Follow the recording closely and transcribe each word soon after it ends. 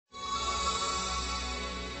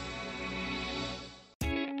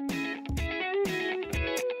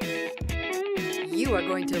You are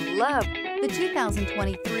going to love the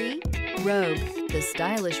 2023 Rogue. The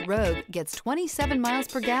stylish Rogue gets 27 miles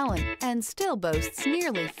per gallon and still boasts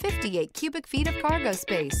nearly 58 cubic feet of cargo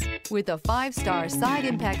space. With a 5-star side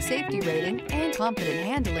impact safety rating and confident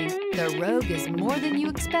handling, the Rogue is more than you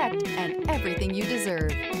expect and everything you deserve.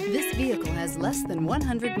 This vehicle has less than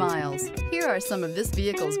 100 miles. Here are some of this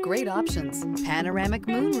vehicle's great options: panoramic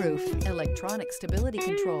moonroof, electronic stability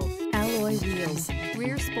control, alloy wheels,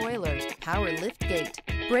 rear spoiler, power liftgate,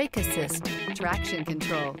 brake assist, traction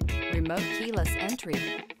control, remote keyless entry,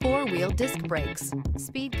 4-wheel disc brakes,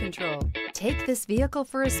 speed control. Take this vehicle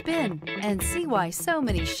for a spin and see why so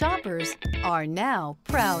many shoppers are now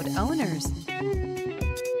proud owners.